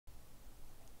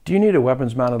Do you need a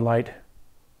weapons-mounted light,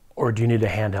 or do you need a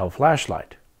handheld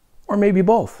flashlight? Or maybe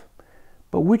both?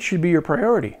 But which should be your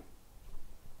priority?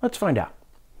 Let's find out.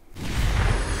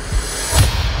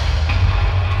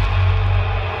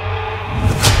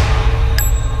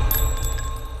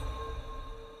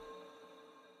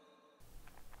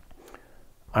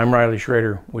 I'm Riley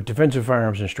Schrader with Defensive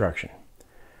Firearms Instruction.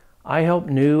 I help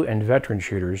new and veteran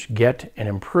shooters get and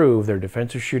improve their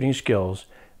defensive shooting skills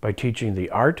by teaching the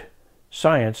art,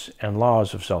 science, and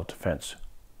laws of self-defense,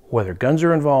 whether guns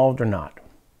are involved or not.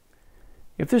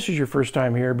 If this is your first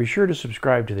time here, be sure to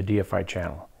subscribe to the DFI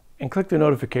channel and click the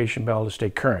notification bell to stay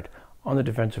current on the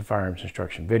Defensive Firearms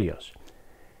Instruction videos.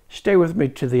 Stay with me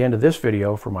to the end of this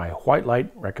video for my white light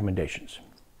recommendations.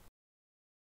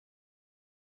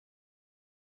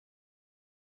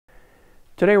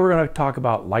 Today we're going to talk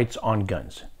about lights on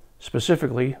guns,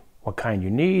 specifically what kind you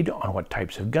need, on what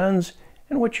types of guns,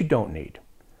 and what you don't need.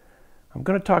 I'm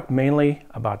going to talk mainly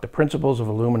about the principles of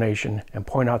illumination and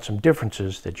point out some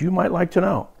differences that you might like to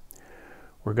know.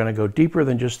 We're going to go deeper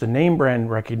than just the name brand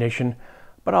recognition,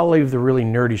 but I'll leave the really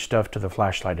nerdy stuff to the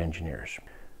flashlight engineers.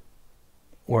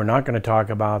 We're not going to talk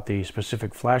about the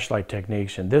specific flashlight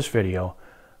techniques in this video,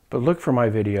 but look for my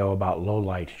video about low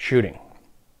light shooting.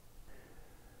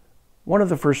 One of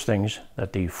the first things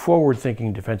that the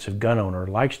forward-thinking defensive gun owner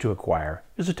likes to acquire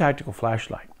is a tactical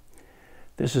flashlight.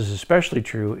 This is especially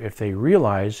true if they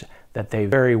realize that they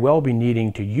very well be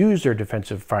needing to use their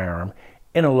defensive firearm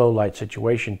in a low-light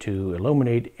situation to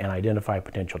illuminate and identify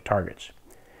potential targets.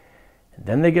 And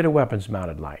then they get a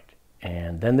weapons-mounted light,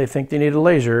 and then they think they need a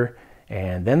laser,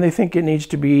 and then they think it needs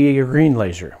to be a green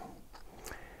laser.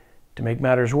 To make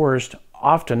matters worse,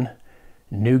 often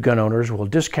new gun owners will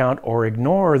discount or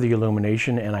ignore the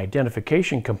illumination and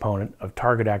identification component of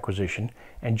target acquisition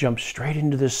and jump straight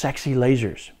into the sexy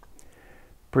lasers.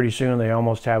 Pretty soon they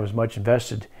almost have as much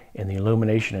invested in the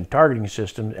illumination and targeting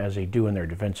system as they do in their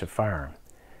defensive firearm.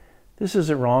 This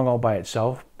isn't wrong all by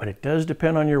itself, but it does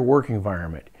depend on your work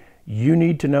environment. You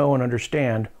need to know and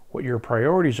understand what your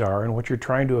priorities are and what you're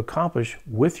trying to accomplish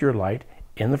with your light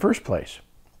in the first place.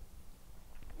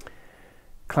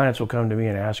 Clients will come to me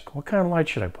and ask, what kind of light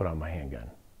should I put on my handgun?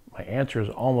 My answer is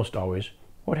almost always,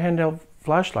 what handheld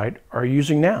flashlight are you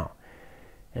using now?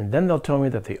 And then they'll tell me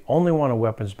that they only want a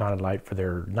weapons-mounted light for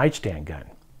their nightstand gun.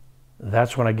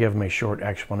 That's when I give them a short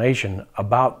explanation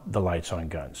about the lights on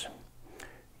guns.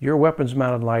 Your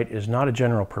weapons-mounted light is not a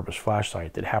general-purpose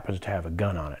flashlight that happens to have a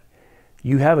gun on it.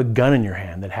 You have a gun in your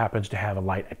hand that happens to have a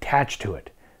light attached to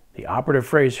it. The operative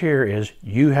phrase here is,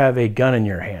 you have a gun in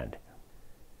your hand.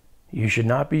 You should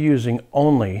not be using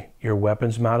only your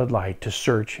weapons-mounted light to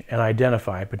search and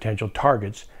identify potential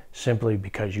targets simply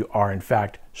because you are in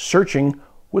fact searching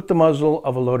with the muzzle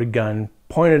of a loaded gun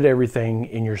pointed at everything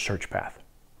in your search path.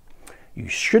 You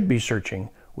should be searching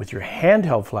with your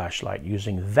handheld flashlight,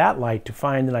 using that light to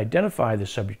find and identify the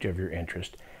subject of your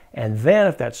interest, and then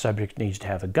if that subject needs to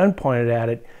have a gun pointed at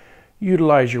it,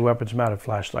 utilize your weapons-mounted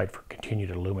flashlight for continued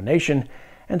illumination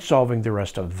and solving the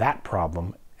rest of that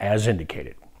problem as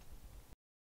indicated.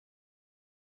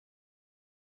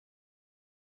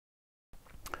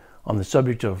 On the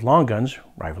subject of long guns,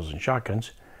 rifles and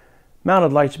shotguns,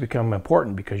 mounted lights become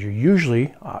important because you're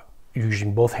usually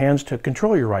using both hands to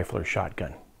control your rifle or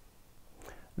shotgun.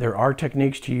 There are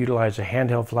techniques to utilize a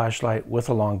handheld flashlight with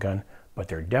a long gun, but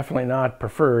they're definitely not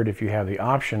preferred if you have the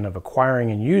option of acquiring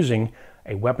and using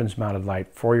a weapons-mounted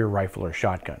light for your rifle or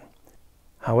shotgun.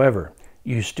 However,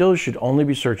 you still should only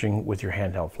be searching with your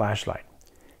handheld flashlight.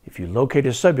 If you locate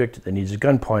a subject that needs a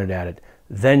gun pointed at it,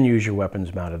 then use your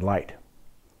weapons-mounted light.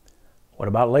 What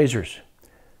about lasers?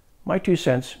 My 2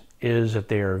 cents is that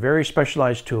they are very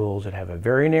specialized tools that have a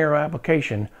very narrow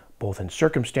application both in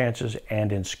circumstances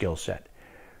and in skill set.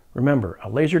 Remember, a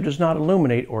laser does not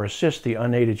illuminate or assist the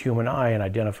unaided human eye in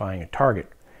identifying a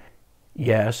target.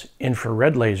 Yes,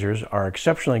 infrared lasers are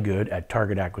exceptionally good at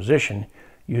target acquisition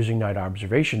using night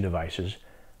observation devices,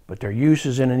 but their use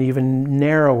is in an even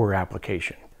narrower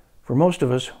application. For most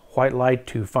of us, white light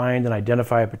to find and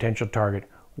identify a potential target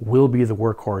will be the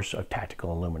workhorse of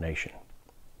tactical illumination.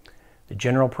 The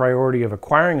general priority of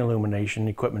acquiring illumination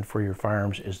equipment for your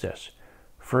firearms is this.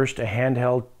 First, a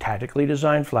handheld, tactically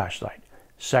designed flashlight.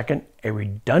 Second, a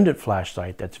redundant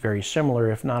flashlight that's very similar,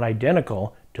 if not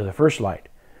identical, to the first light.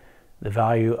 The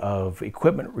value of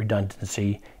equipment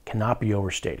redundancy cannot be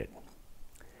overstated.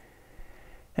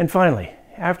 And finally,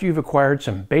 after you've acquired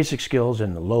some basic skills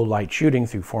in low light shooting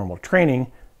through formal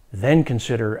training, then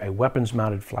consider a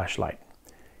weapons-mounted flashlight.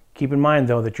 Keep in mind,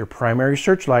 though, that your primary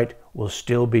searchlight will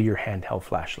still be your handheld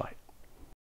flashlight.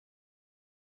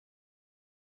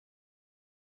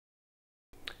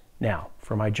 Now,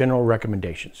 for my general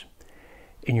recommendations.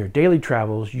 In your daily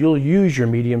travels, you'll use your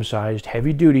medium-sized,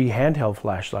 heavy-duty handheld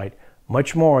flashlight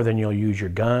much more than you'll use your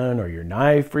gun or your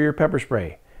knife or your pepper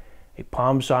spray. A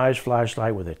palm-sized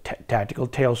flashlight with a tactical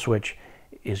tail switch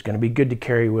is going to be good to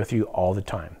carry with you all the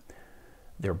time.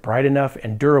 They're bright enough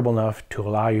and durable enough to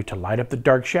allow you to light up the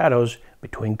dark shadows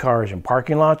between cars in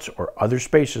parking lots or other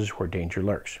spaces where danger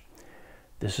lurks.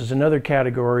 This is another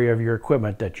category of your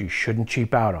equipment that you shouldn't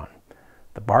cheap out on.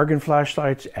 The bargain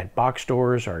flashlights at box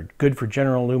stores are good for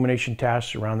general illumination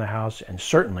tasks around the house and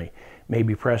certainly may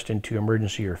be pressed into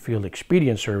emergency or field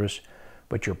expedient service,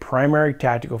 but your primary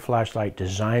tactical flashlight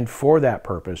designed for that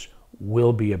purpose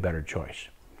will be a better choice.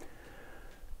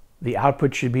 The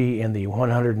output should be in the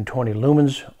 120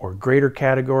 lumens or greater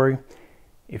category.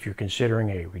 If you're considering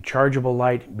a rechargeable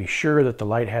light, be sure that the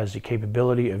light has the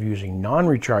capability of using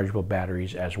non-rechargeable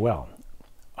batteries as well.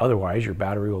 Otherwise, your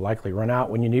battery will likely run out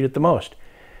when you need it the most,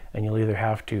 and you'll either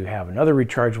have to have another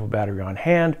rechargeable battery on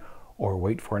hand or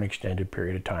wait for an extended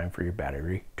period of time for your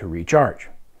battery to recharge.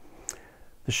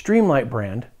 The Streamlight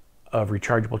brand of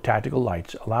rechargeable tactical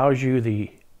lights allows you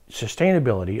the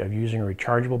sustainability of using a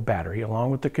rechargeable battery along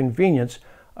with the convenience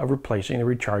of replacing the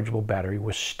rechargeable battery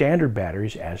with standard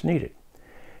batteries as needed.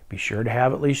 Be sure to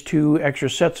have at least 2 extra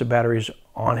sets of batteries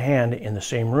on hand in the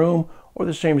same room or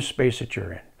the same space that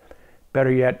you're in.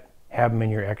 Better yet, have them in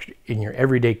your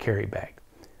everyday carry bag.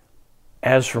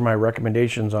 As for my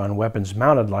recommendations on weapons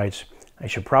mounted lights, I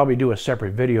should probably do a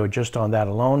separate video just on that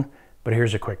alone, but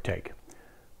here's a quick take.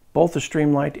 Both the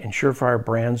Streamlight and Surefire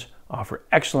brands offer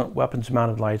excellent weapons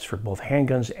mounted lights for both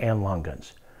handguns and long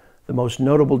guns. The most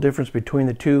notable difference between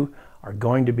the two are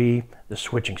going to be the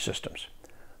switching systems.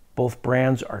 Both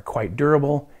brands are quite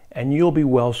durable and you'll be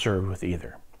well served with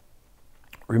either.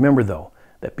 Remember though,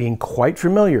 that being quite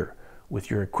familiar with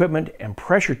your equipment and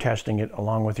pressure testing it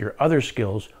along with your other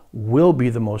skills will be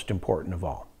the most important of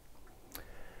all.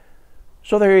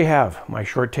 So there you have my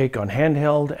short take on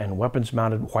handheld and weapons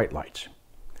mounted white lights.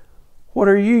 What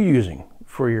are you using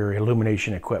for your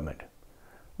illumination equipment?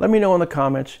 Let me know in the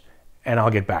comments and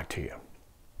I'll get back to you.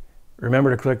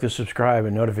 Remember to click the subscribe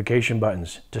and notification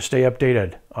buttons to stay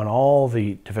updated on all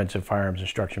the defensive firearms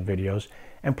instruction videos,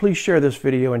 and please share this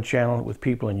video and channel with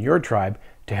people in your tribe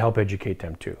to help educate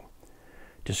them too.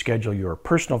 To schedule your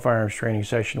personal firearms training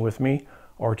session with me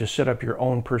or to set up your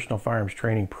own personal firearms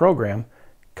training program,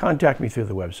 contact me through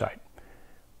the website.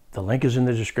 The link is in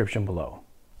the description below.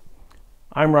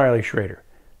 I'm Riley Schrader.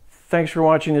 Thanks for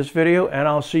watching this video, and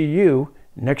I'll see you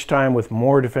next time with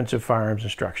more defensive firearms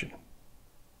instruction.